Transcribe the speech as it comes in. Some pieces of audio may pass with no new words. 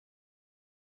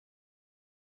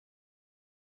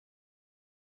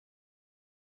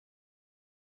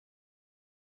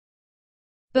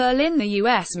Berlin. The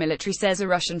U.S. military says a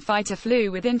Russian fighter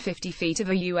flew within 50 feet of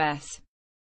a U.S.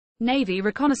 Navy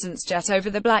reconnaissance jet over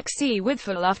the Black Sea with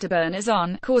fuel afterburners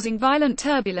on, causing violent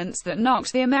turbulence that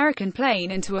knocked the American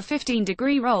plane into a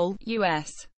 15-degree roll. U.S.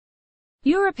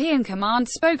 European Command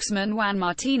spokesman Juan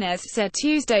Martinez said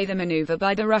Tuesday the maneuver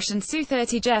by the Russian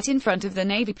Su-30 jet in front of the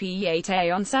Navy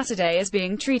P-8A on Saturday is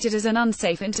being treated as an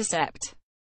unsafe intercept.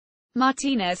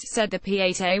 Martinez said the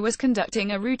P-8A was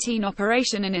conducting a routine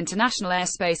operation in international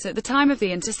airspace at the time of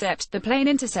the intercept. The plane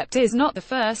intercept is not the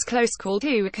first close call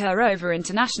to occur over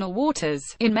international waters.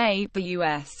 In May, the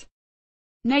U.S.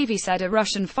 Navy said a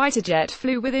Russian fighter jet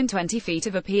flew within 20 feet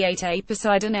of a P-8A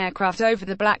Poseidon aircraft over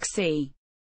the Black Sea.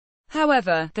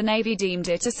 However, the Navy deemed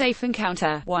it a safe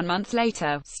encounter. 1 month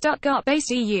later,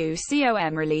 Stuttgart-based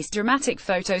EUCOM released dramatic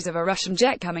photos of a Russian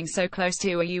jet coming so close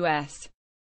to a U.S.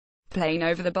 plane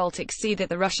over the Baltic Sea that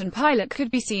the Russian pilot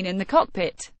could be seen in the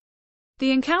cockpit.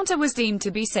 The encounter was deemed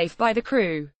to be safe by the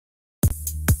crew.